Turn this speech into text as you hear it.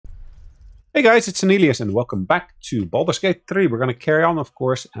Hey guys, it's Sonelias and welcome back to Baldur Gate 3. We're going to carry on, of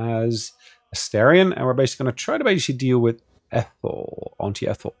course, as Astarion, and we're basically going to try to basically deal with Ethel, Auntie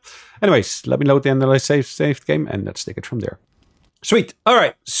Ethel. Anyways, let me load the underlay saved game and let's take it from there. Sweet.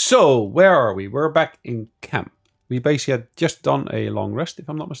 Alright, so where are we? We're back in camp. We basically had just done a long rest, if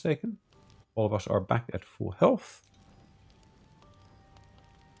I'm not mistaken. All of us are back at full health.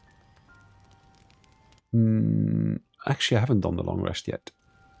 Actually, I haven't done the long rest yet.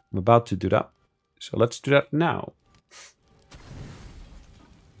 I'm about to do that. So let's do that now.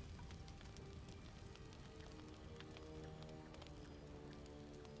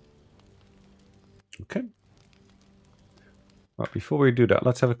 Okay. But before we do that,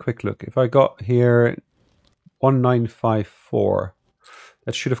 let's have a quick look. If I got here 1954,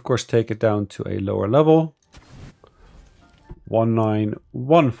 that should of course take it down to a lower level.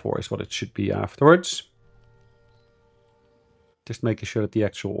 1914 is what it should be afterwards. Just making sure that the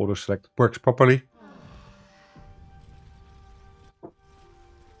actual auto select works properly.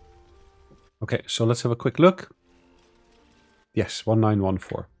 Okay, so let's have a quick look. Yes,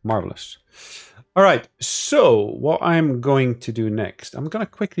 1914. Marvelous. All right, so what I'm going to do next, I'm going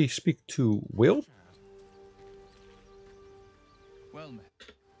to quickly speak to Will. Well met.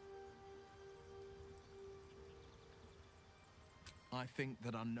 I think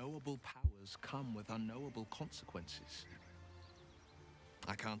that unknowable powers come with unknowable consequences.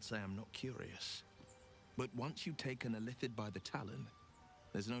 I can't say I'm not curious, but once you've taken a lithid by the talon,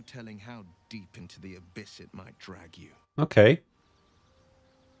 there's no telling how deep into the abyss it might drag you. Okay.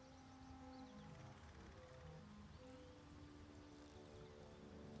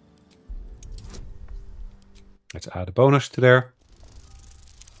 Let's add a bonus to there.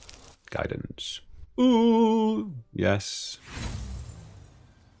 Guidance. Ooh, yes.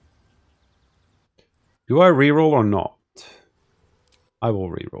 Do I reroll or not? I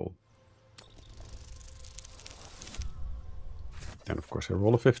will reroll. And of course I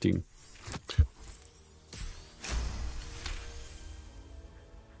roll a 15.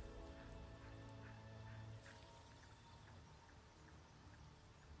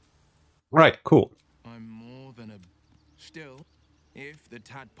 Alright, cool. I'm more than a... Still, if the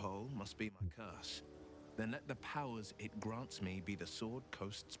tadpole must be my curse, then let the powers it grants me be the Sword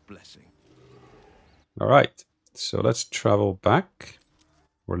Coast's blessing. Alright, so let's travel back.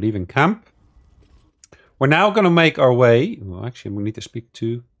 We're leaving camp. We're now going to make our way... Well, actually, we need to speak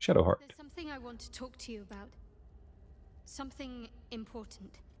to Shadowheart. There's something I want to talk to you about. Something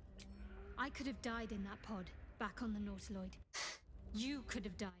important. I could have died in that pod, back on the Nautiloid. You could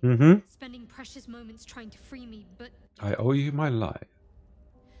have died, spending precious moments trying to free me, but... I owe you my life.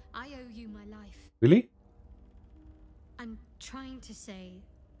 I owe you my life. Really? I'm trying to say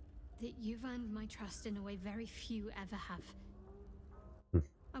that you've earned my trust in a way very few ever have.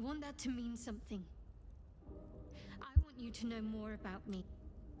 I want that to mean something. I want you to know more about me.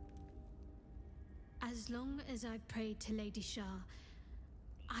 As long as I've prayed to Lady Shah,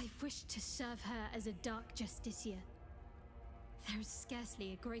 I've wished to serve her as a dark justiciar. There is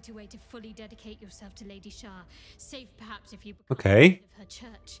scarcely a greater way to fully dedicate yourself to Lady Shah, save perhaps if you become the head of her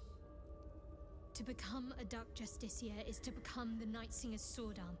church. To become a dark justiciar is to become the Night Singer's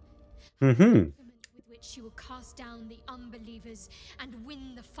sword arm. With which she will cast down the unbelievers and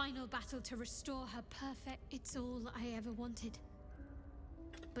win the final battle to restore her perfect. It's all I ever wanted.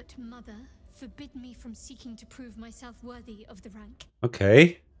 But Mother forbid me from seeking to prove myself worthy of the rank.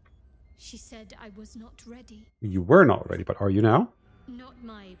 Okay. She said I was not ready. You were not ready, but are you now? Not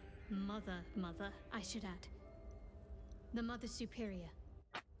my mother, I should add. The Mother Superior,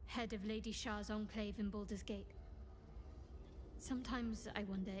 head of Lady Shah's enclave in Baldur's Gate. Sometimes I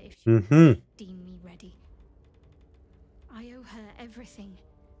wonder if she would deem me ready. I owe her everything,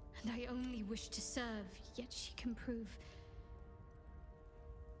 and I only wish to serve, yet she can prove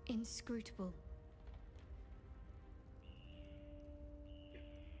inscrutable.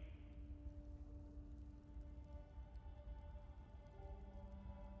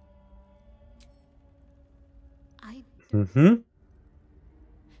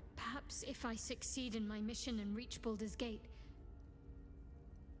 Perhaps if I succeed in my mission and reach Baldur's Gate,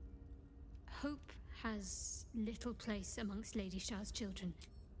 hope has little place amongst Lady Shah's children.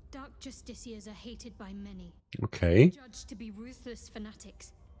 Dark justiciars are hated by many. Okay. Judged to be ruthless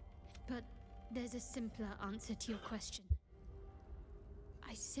fanatics. But there's a simpler answer to your question.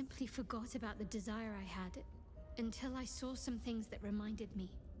 I simply forgot about the desire I had until I saw some things that reminded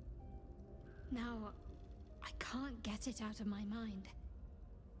me. Now, I can't get it out of my mind.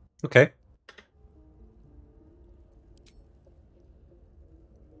 Okay.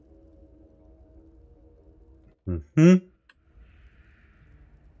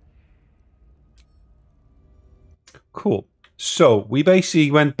 Cool. So we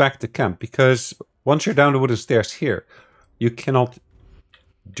basically went back to camp because once you're down the wooden stairs here, you cannot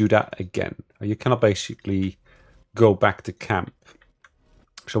do that again. You cannot basically go back to camp.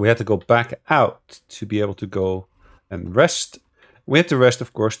 So we had to go back out to be able to go and rest. We had to rest,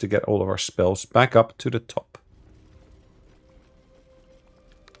 of course, to get all of our spells back up to the top.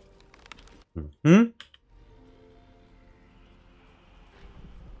 Mm-hmm.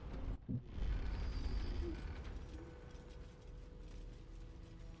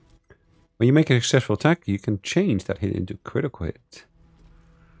 When you make a successful attack, you can change that hit into critical hit.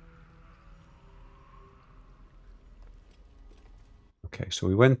 Okay, so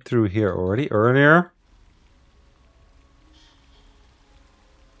we went through here already earlier.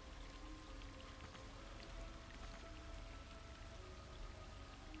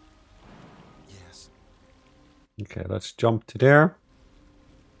 Yes. Okay, let's jump to there.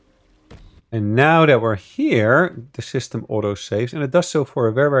 And now that we're here, the system auto-saves, and it does so for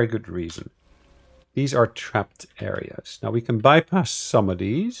a very, very good reason. These are trapped areas. Now we can bypass some of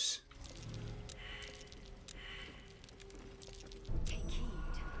these.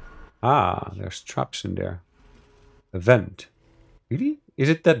 Ah, there's traps in there. A vent. Really? Is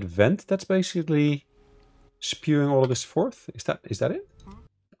it that vent that's basically spewing all of this forth? Is that it?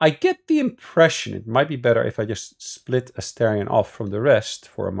 I get the impression it might be better if I just split Astarion off from the rest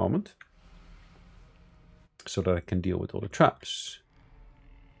for a moment, so that I can deal with all the traps.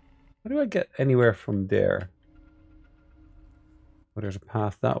 How do I get anywhere from there? Oh, there's a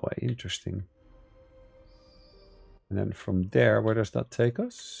path that way. Interesting. And then from there, where does that take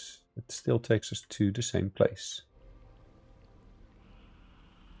us? It still takes us to the same place.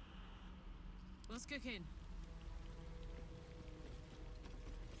 What's cooking?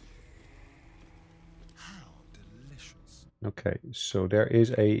 How delicious. Okay, so there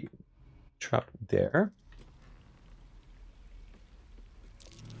is a trap there.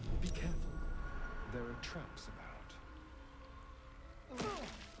 Be careful. There are traps about.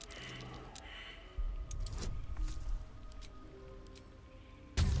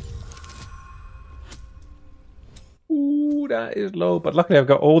 Ooh, that is low. But luckily I've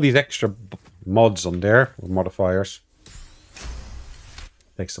got all these extra mods on there, or modifiers.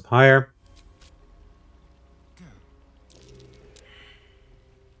 Takes up higher.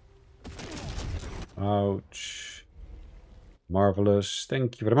 Ouch. Marvelous.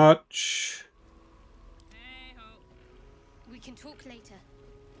 Thank you very much. Hey ho. We can talk later.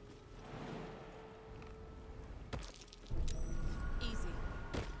 Easy.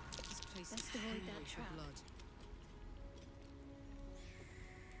 This place Let's is avoid hungry that for trap. blood.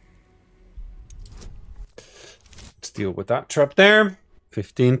 Let's deal with that trap there.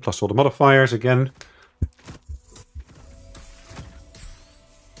 15 plus all the modifiers again.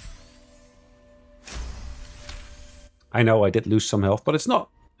 I know I did lose some health, but it's not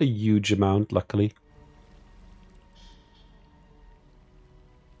a huge amount, luckily.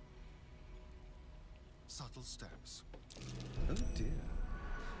 Subtle steps. Oh dear.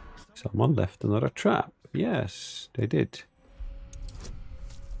 Someone left another trap. Yes, they did.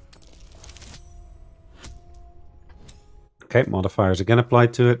 Okay, modifiers again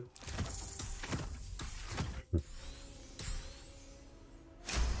applied to it.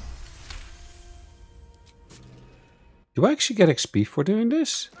 Do I actually get XP for doing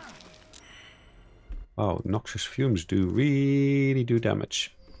this? Oh, noxious fumes do really do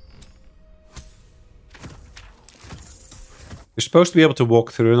damage. You're supposed to be able to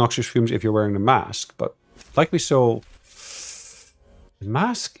walk through the noxious fumes if you're wearing the mask, but like we saw, the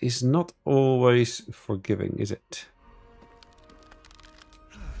mask is not always forgiving, is it?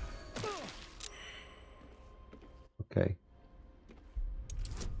 Okay.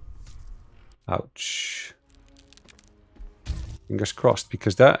 Ouch. Fingers crossed,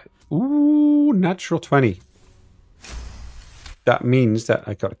 because that... Ooh, natural 20. That means that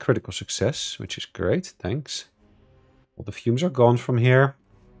I got a critical success, which is great. Thanks. All the fumes are gone from here.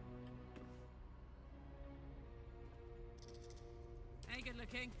 Hey, good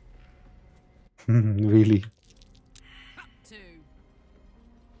looking. Really? Up to.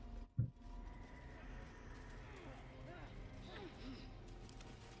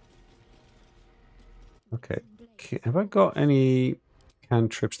 Okay. Have I got any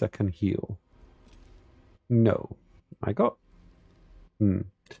cantrips that can heal? No. I got... 4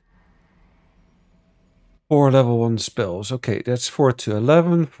 level 1 spells. Okay, that's 4 to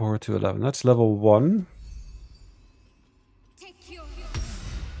 11. 4 to 11. That's level 1.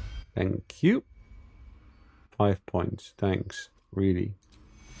 Thank you. 5 points. Thanks. Really.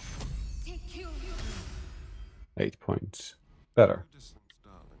 8 points. Better. Distance,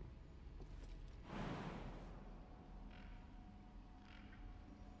 darling.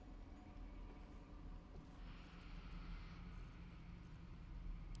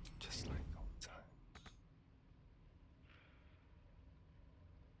 Just like old times.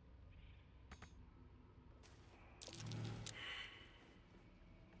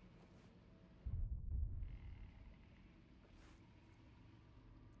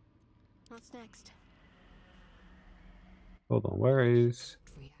 What's next? Hold on, where is...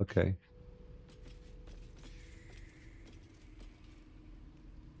 Okay.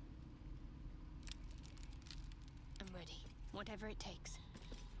 I'm ready. Whatever it takes.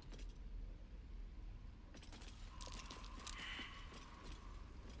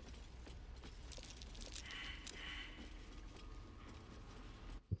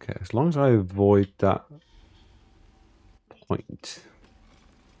 Okay, as long as I avoid that point.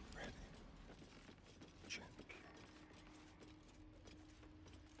 Ready. Gently.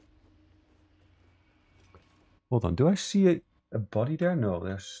 Hold on, do I see a body there? No,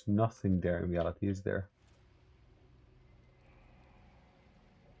 there's nothing there in reality, is there?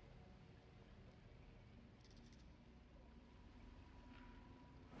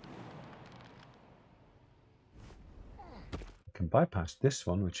 I can bypass this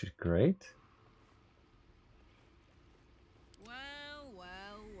one, which is great. Well,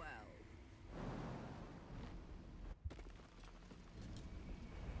 well, well.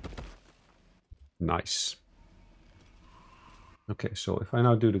 Nice. Okay, so if I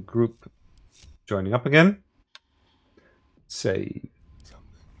now do the group joining up again, save. Something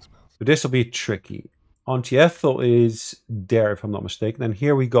smells. So this will be tricky. Auntie Ethel is there, if I'm not mistaken. And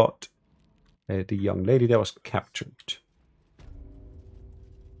here we got the young lady that was captured.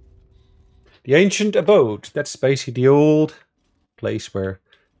 The ancient abode. That's basically the old place where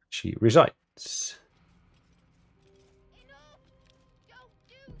she resides.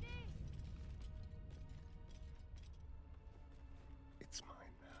 It's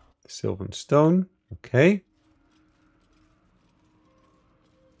mine now. Sylvan stone. Okay.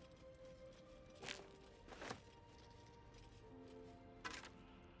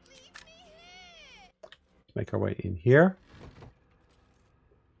 Let's make our way in here.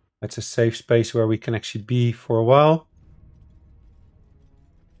 That's a safe space where we can actually be for a while.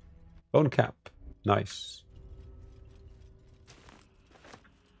 Bone cap. Nice.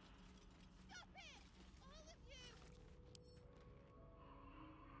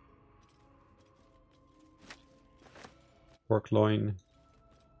 Pork loin.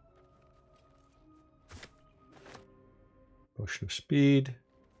 Potion of speed.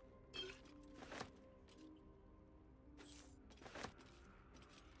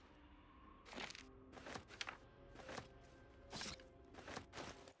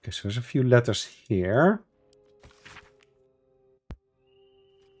 Okay, so there's a few letters here.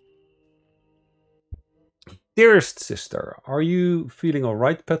 Dearest sister, are you feeling all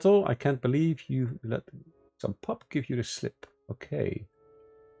right, Petal? I can't believe you let some pup give you the slip. Okay.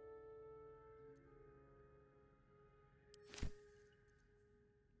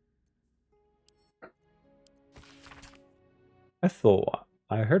 Ethel,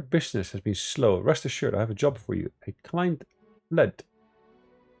 I heard business has been slow. Rest assured, I have a job for you. A client led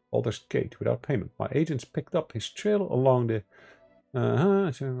Baldur Gate without payment. My agents picked up his trail along the...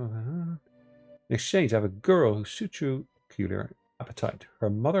 In exchange, I have a girl who suits your peculiar appetite. Her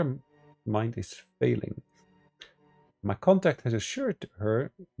mother mind is failing. My contact has assured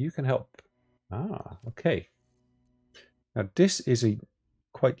her you can help. Ah, okay. Now this is a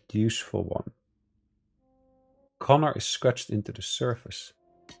quite useful one. Connor is scratched into the surface.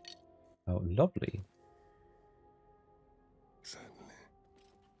 Oh, lovely. Certainly.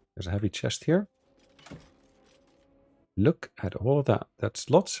 There's a heavy chest here. Look at all that. That's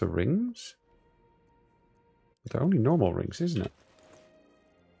lots of rings. But they're only normal rings, isn't it?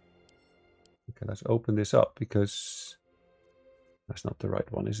 Okay, let's open this up because that's not the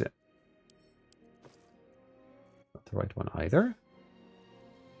right one, is it? Not the right one either.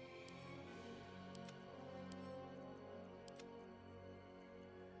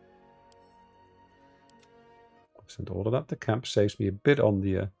 Send all of that to camp. Saves me a bit on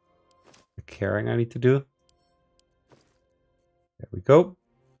the carrying I need to do. There we go.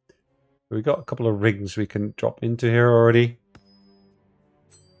 We got a couple of rings we can drop into here already.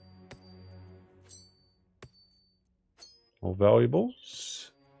 More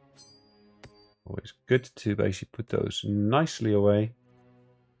valuables. Always good to basically put those nicely away.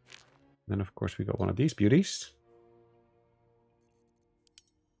 Then of course we got one of these beauties.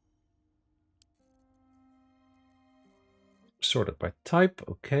 Sorted by type.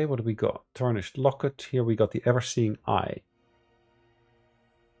 Okay, what do we got? Tarnished locket. Here we got the ever-seeing eye.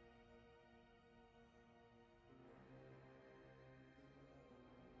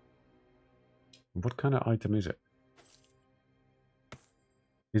 What kind of item is it?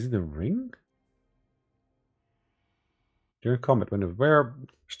 Is it a ring? During combat, when the wearer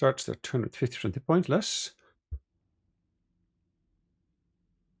starts their turn with 50% hit points less,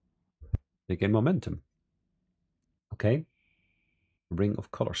 they gain momentum. Okay. Ring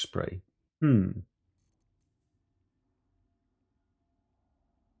of color spray.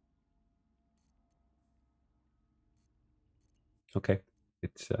 Okay.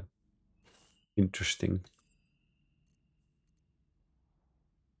 It's interesting.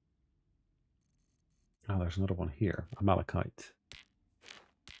 Oh, there's another one here. A malachite.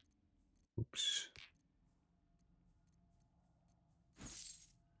 Oops.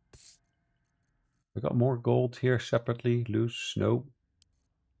 We got more gold here separately. Loose. No.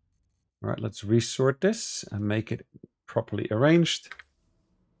 All right, let's resort this and make it properly arranged.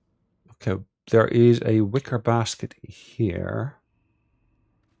 Okay, there is a wicker basket here.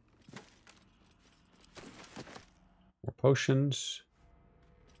 More potions.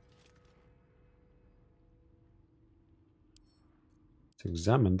 Let's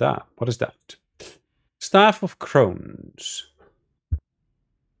examine that. What is that? Staff of Crones.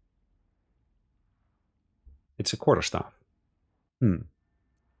 It's a quarterstaff. We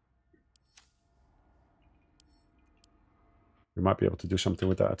might be able to do something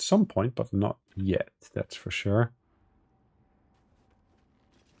with that at some point, but not yet, that's for sure.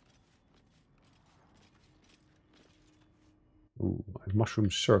 Ooh, a mushroom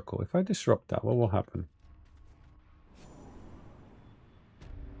circle. If I disrupt that, what will happen?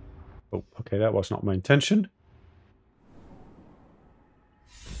 Oh, okay, that was not my intention.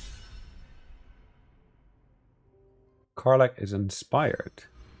 Karlach is inspired.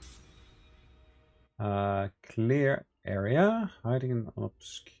 Clear area. Hiding in an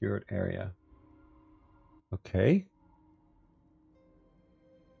obscured area. Okay.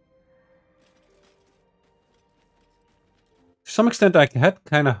 To some extent, I had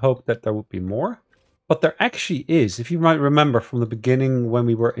kind of hoped that there would be more. But there actually is. If you might remember from the beginning when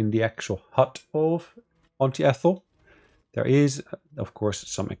we were in the actual hut of Auntie Ethel, there is, of course,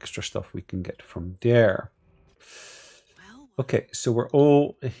 some extra stuff we can get from there. Okay, so we're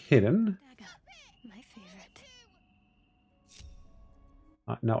all hidden. My favorite.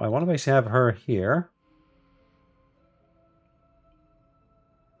 Now, I want to basically have her here.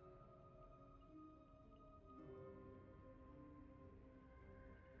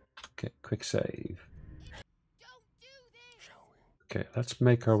 Okay, quick save. Okay, let's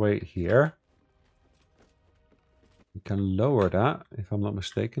make our way here. We can lower that, if I'm not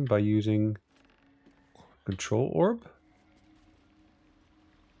mistaken, by using control orb.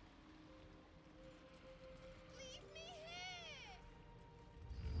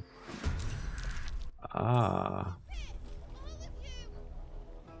 Ah.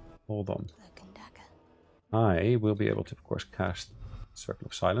 Hold on. I will be able to, of course, cast Circle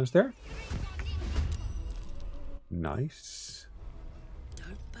of Silence there. Nice.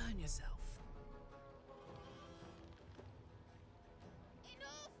 Don't burn yourself.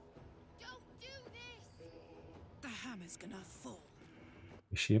 The hammer's gonna fall.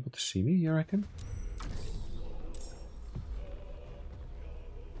 Is she able to see me, you reckon?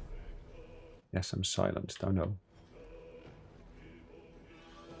 Yes, I'm silenced. Oh no.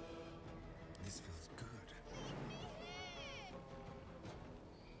 This feels good.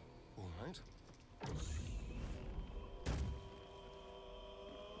 All right.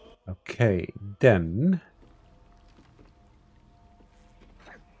 Okay, then.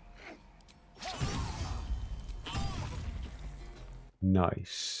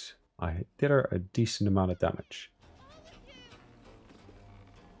 Nice. I did her a decent amount of damage.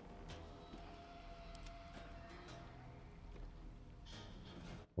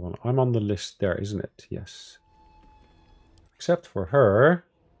 Hold on, I'm on the list there, isn't it? Yes. Except for her.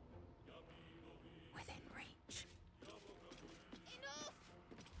 Within reach.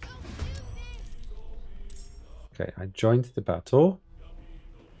 Okay, I joined the battle.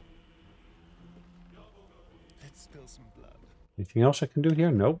 Let's spill some blood. Anything else I can do here?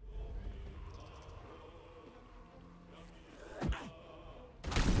 Nope.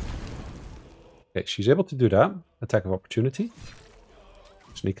 Okay, she's able to do that. Attack of opportunity.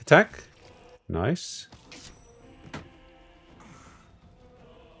 Sneak attack. Nice.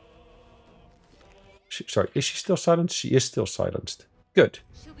 Sorry, is she still silenced? She is still silenced. Good.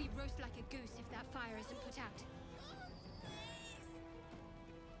 She'll be roast like a goose if that fire isn't put out.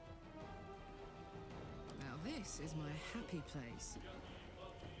 Now this is my happy place.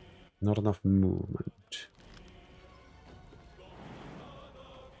 Not enough movement.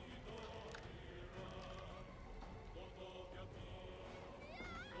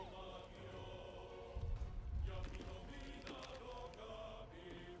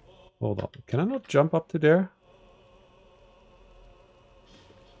 Hold on. Can I not jump up to there?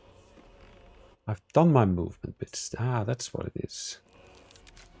 I've done my movement bits. Ah, that's what it is.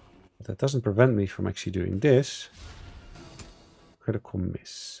 But that doesn't prevent me from actually doing this. Critical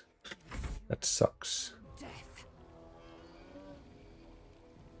miss. That sucks. Death.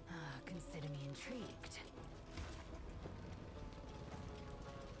 Consider me intrigued.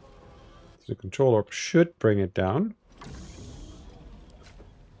 The control orb should bring it down.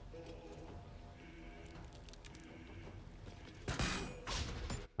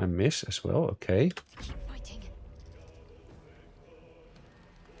 I miss as well, okay. Keep fighting.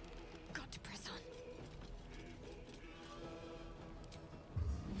 Got to press on.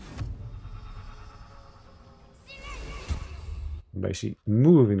 I'm basically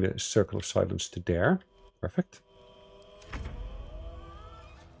moving the circle of silence to there. Perfect.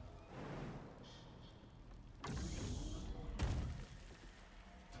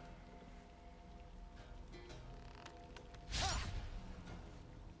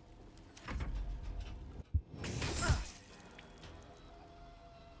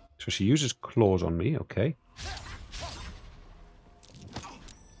 So she uses claws on me, okay.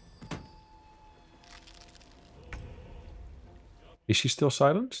 Is she still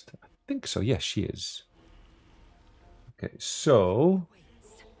silenced? I think so, yes, she is. Okay, so...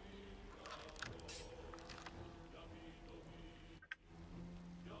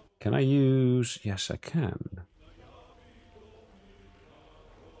 Can I use... Yes, I can.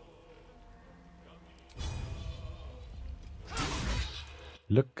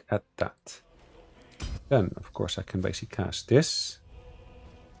 Look at that. Then, of course, I can basically cast this.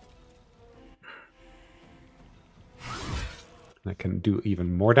 And I can do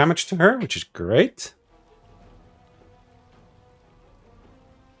even more damage to her, which is great.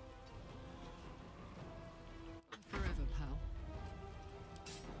 Forever, pal.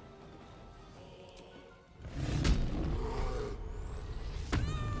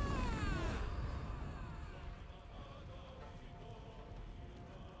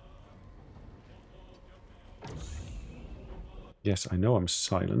 Yes, I know I'm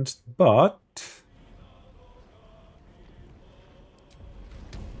silenced, but...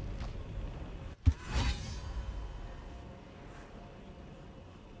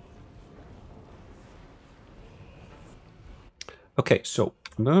 Okay, so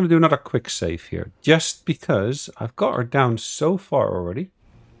I'm going to do another quick save here, just because I've got her down so far already.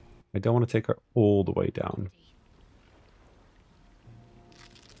 I don't want to take her all the way down.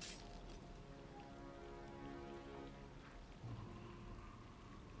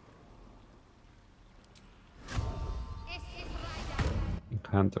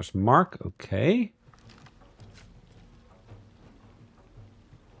 Hunter's Mark, okay.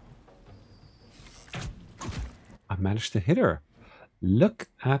 I managed to hit her. Look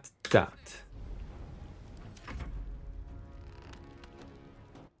at that.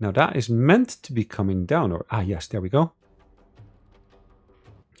 Now that is meant to be coming down, or... Ah, yes, there we go.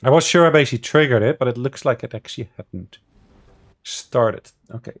 I was sure I basically triggered it, but it looks like it actually hadn't started.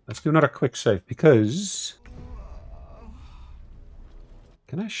 Okay, let's do another quick save, because...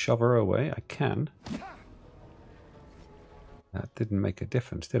 Can I shove her away? I can. That didn't make a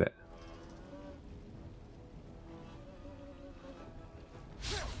difference, did it?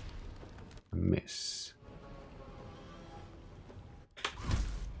 A miss.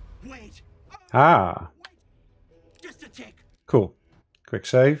 Wait. Ah, Wait. Just a tick. cool. Quick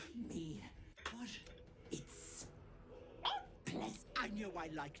save. Me. But it's unpleasant. I knew I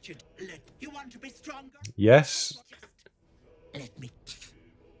liked you. You want to be stronger? Yes. Just let me.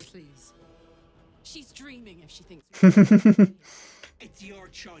 Please. She's dreaming if she thinks. It's your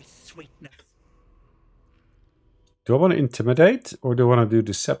choice, sweetness. Do I want to intimidate or do I want to do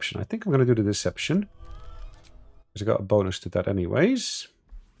deception? I think I'm going to do the deception. Because I got a bonus to that anyways.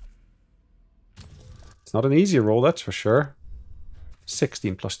 It's not an easy roll, that's for sure.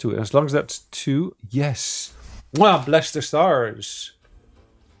 16 plus 2. As long as that's 2, yes. Wow, bless the stars.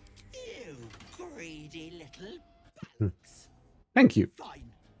 You greedy little bugs. Thank you.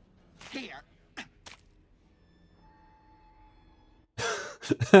 Fine. Here.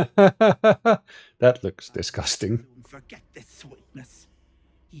 That looks disgusting. Don't forget this, sweetness.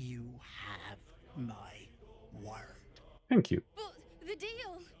 You have my word. Thank you. But the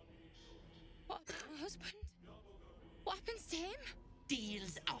deal. What about my husband? What happens to him?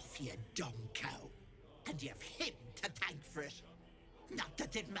 Deals off, you dumb cow. And you've him to thank for it. Not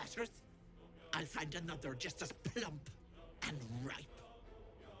that it matters. I'll find another just as plump and ripe.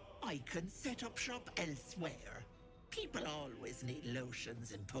 I can set up shop elsewhere. People always need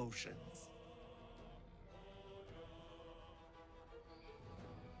lotions and potions.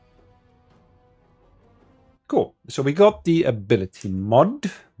 So we got the ability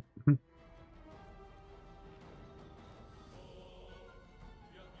mod.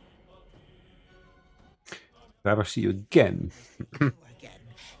 Never see you again. You again.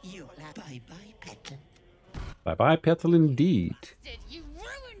 You'll have bye-bye, Petal. Bye-bye, Petal, indeed. You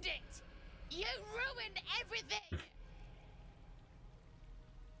ruined it! You ruined everything!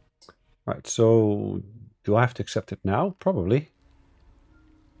 Right, so do I have to accept it now? Probably.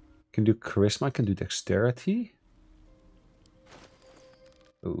 Can do charisma, I can do dexterity.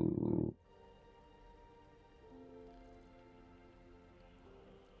 Ooh.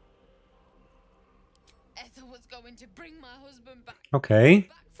 Ethel was going to bring my husband back. Okay.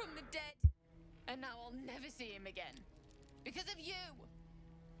 Back from the dead. And now I'll never see him again. Because of you.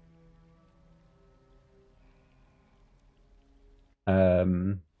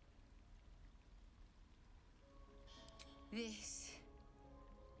 This.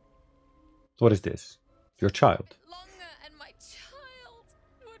 What is this? Your child. Longer and my child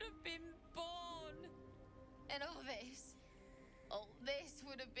would have been born. And all this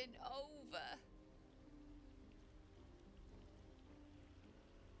would have been over.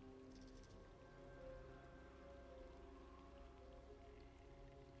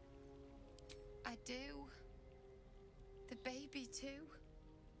 I do. The baby too.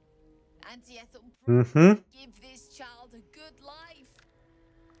 Auntie Ethel give this child a good life.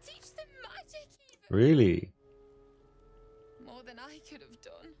 Teach them magic even. Really? More than I could have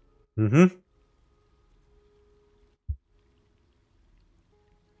done.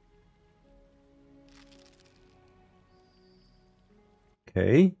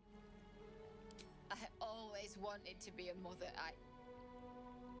 Okay. I always wanted to be a mother. I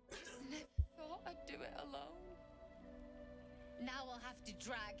just never thought I'd do it alone. Now I'll have to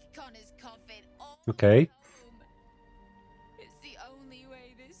drag Connor's coffin all the way home. It's the only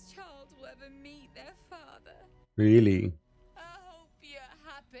way this child will ever meet their father. Really? I hope you're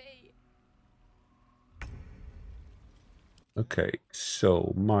happy. Okay,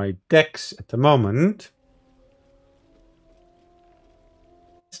 so my dex at the moment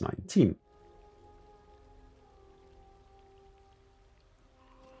is 19.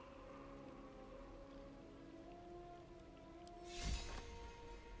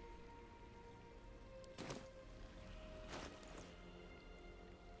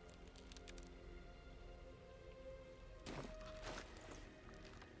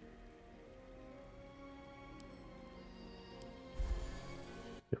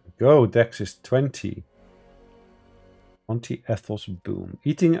 Go, dex is 20. Auntie Ethel's boom.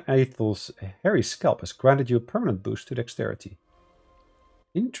 Eating Ethel's hairy scalp has granted you a permanent boost to dexterity.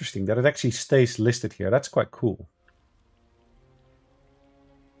 Interesting that it actually stays listed here. That's quite cool.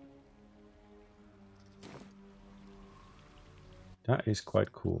 That is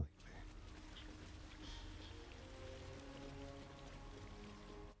quite cool.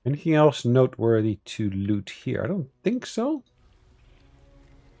 Anything else noteworthy to loot here? I don't think so.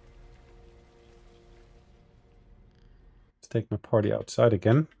 Take my party outside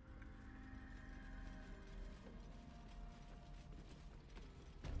again.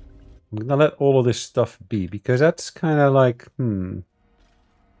 I'm gonna let all of this stuff be because that's kind of like, If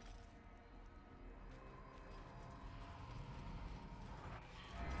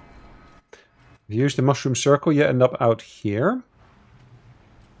you use the mushroom circle, you end up out here.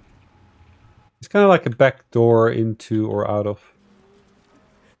 It's kind of like a back door into or out of.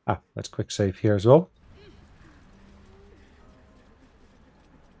 Let's quick save here as well.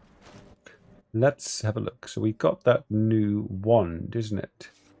 Let's have a look. So we got that new wand, isn't it?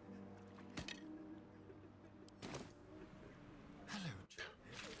 Hello.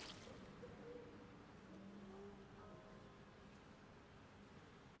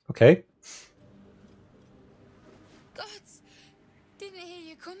 Okay. Gods, didn't hear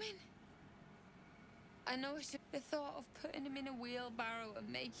you coming. I know I should have thought of putting him in a wheelbarrow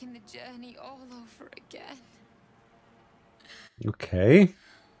and making the journey all over again. Okay.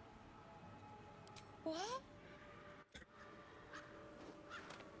 What?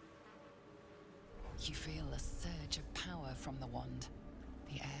 You feel a surge of power from the wand.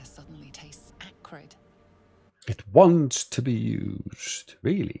 The air suddenly tastes acrid. It wants to be used.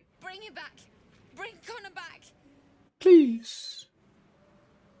 Really? Bring it back. Bring Connor back. Please.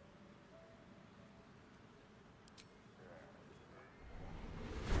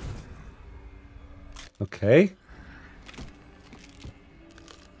 Okay.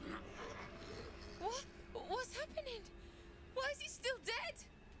 What's happening? Why is he still dead?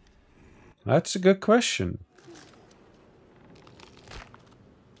 That's a good question.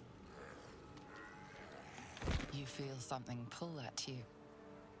 You feel something pull at you.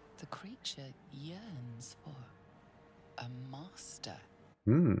 The creature yearns for a master.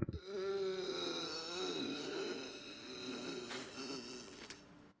 Hmm.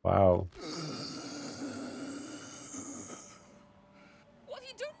 Wow. What have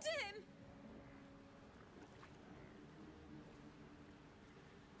you done to him?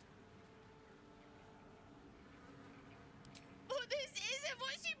 But this isn't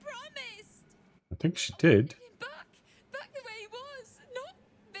what she promised. I think she did. Back the way he was, not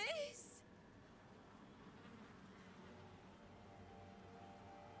this.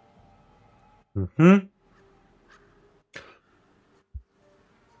 Mm-hmm.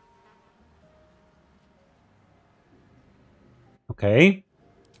 Okay.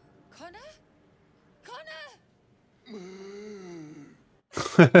 Connor?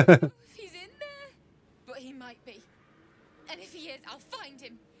 Okay. If he's in there. But he might be. And if he is, I'll find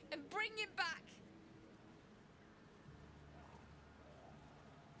him and bring him back.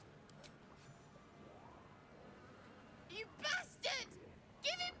 You bastard!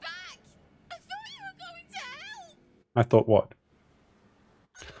 Give him back! I thought you were going to help! I thought what?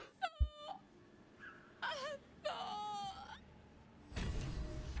 I thought...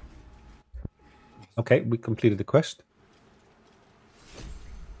 Okay, we completed the quest.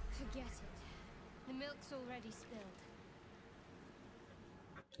 Forget it. The milk's already spilled.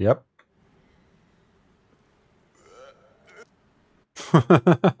 Yep.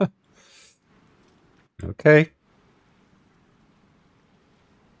 Okay.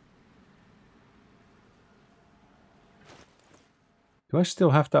 Do I still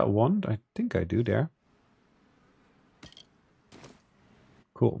have that wand? I think I do there.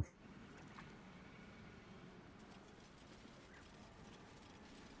 Cool.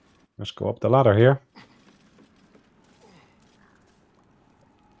 Let's go up the ladder here.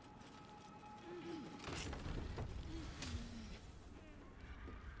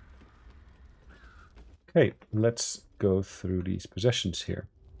 Okay, let's go through these possessions here.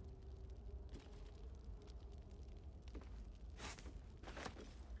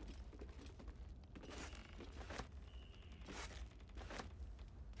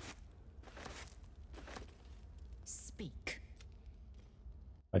 Speak.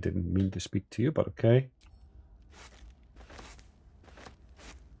 I didn't mean to speak to you, but okay.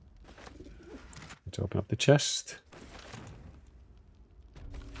 Let's open up the chest.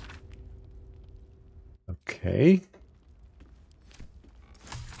 Okay.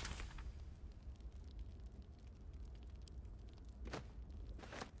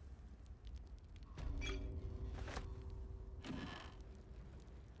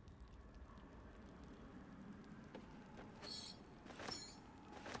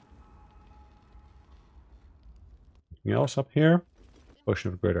 Anything else up here?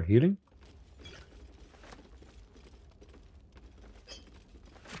 Potion of greater healing.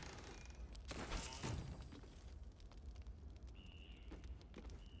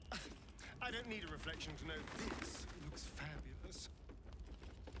 I don't need a reflection to know this looks fabulous.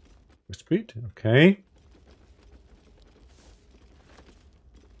 Speed. Okay.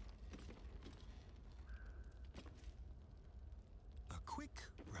 A quick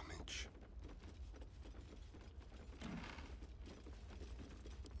rummage.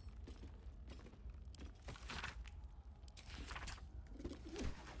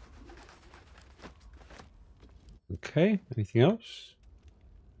 Okay. Anything else?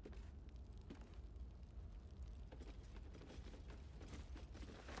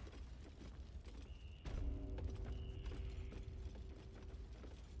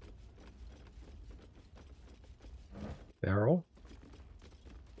 Barrel.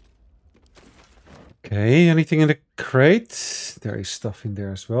 Okay, anything in the crate? There is stuff in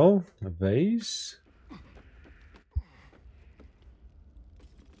there as well. A vase.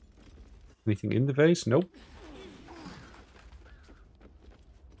 Anything in the vase? Nope.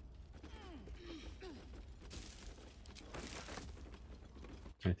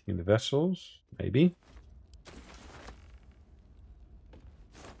 Anything in the vessels? Maybe.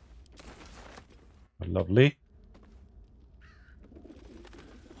 Lovely.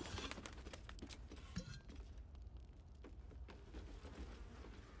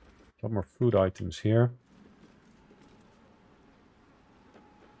 Some more food items here.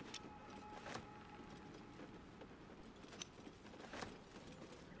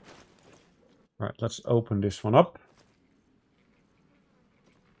 Right, let's open this one up.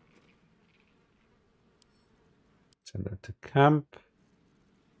 Send that to camp.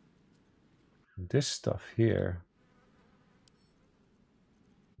 This stuff here.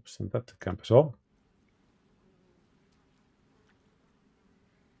 Send that to camp as well.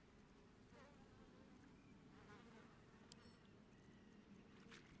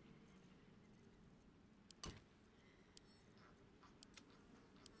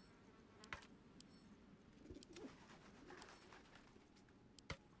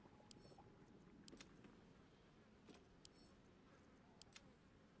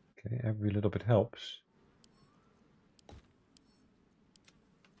 every little bit helps.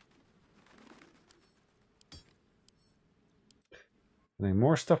 And then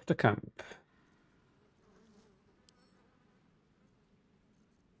more stuff to camp.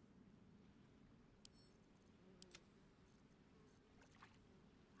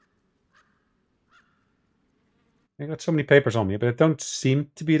 I got so many papers on me, but it don't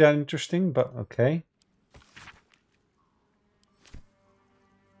seem to be that interesting, but okay.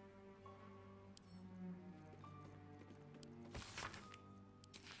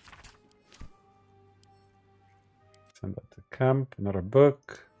 Send that to camp, another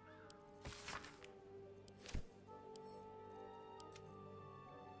book.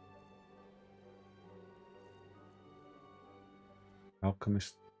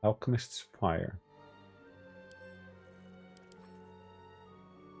 Alchemist's Fire.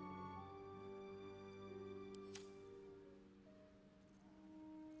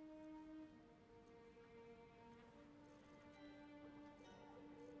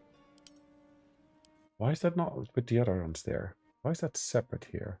 Why is that not with the other ones there? Why is that separate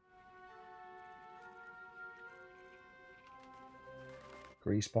here?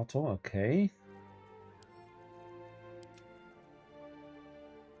 Grease bottle, okay.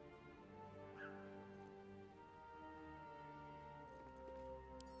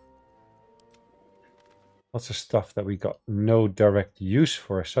 Lots of stuff that we got no direct use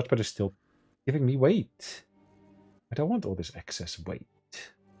for as such, but it's still giving me weight. I don't want all this excess weight.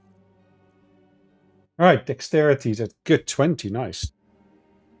 Alright, dexterity is at good 20, nice.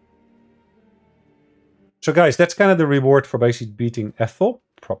 So guys, that's kind of the reward for basically beating Ethel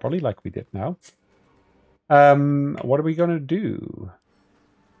properly, like we did now. What are we gonna do?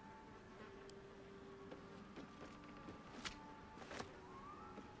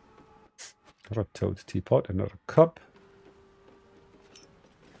 Another toad teapot, another cup.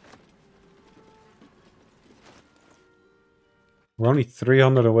 We're only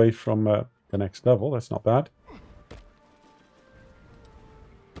 300 away from the next level, that's not bad.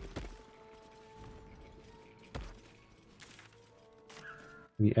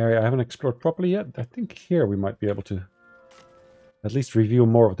 The area I haven't explored properly yet. I think here we might be able to at least review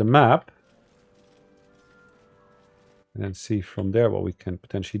more of the map. And then see from there what we can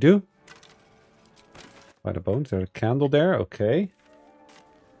potentially do. By the bones, there's a candle there, okay.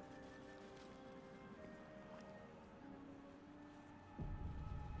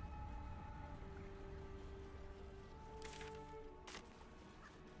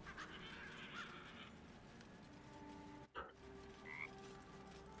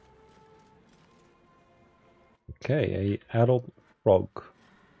 Okay, a adult frog.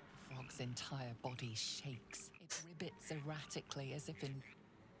 Frog's entire body shakes. It ribbits erratically as if in...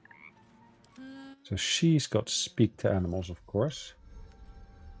 So she's got speak to animals, of course.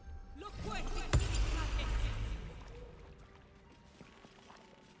 Hag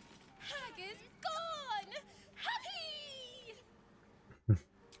is gone! Happy!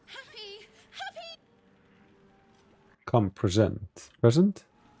 Happy! Happy! Come, present. Present?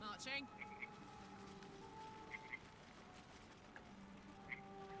 Marching.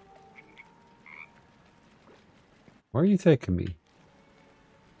 Where are you taking me?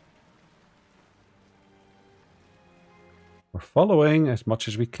 We're following as much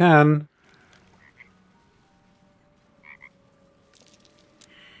as we can.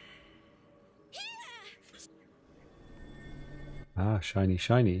 Ah, shiny,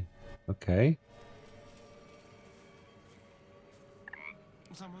 shiny. Okay.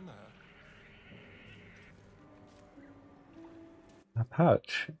 Someone there? A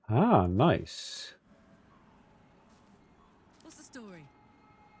pouch. Ah, nice. What's the story?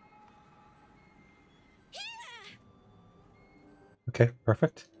 Okay,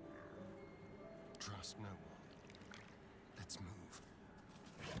 perfect. Trust no one. Let's move.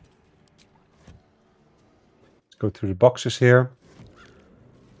 Let's go through the boxes here.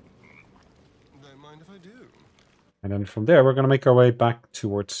 Don't mind if I do. And then from there, we're going to make our way back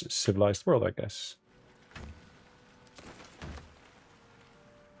towards civilized world, I guess.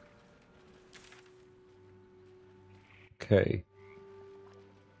 Okay.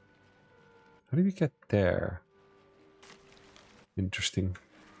 How do we get there? Interesting.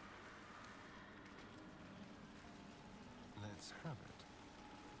 Let's have it.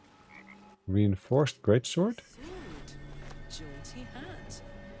 Reinforced greatsword? Sword. Jaunty hat.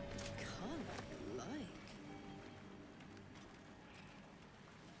 Colour like.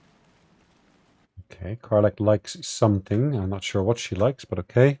 Okay, Karlak likes something. I'm not sure what she likes, but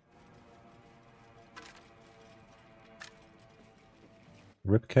okay.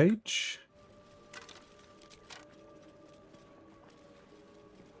 Ribcage.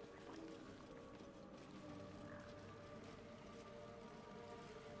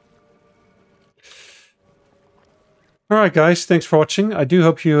 Alright guys, thanks for watching. I do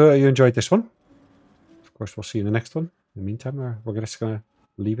hope you enjoyed this one. Of course, we'll see you in the next one. In the meantime, we're just going to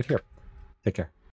leave it here. Take care.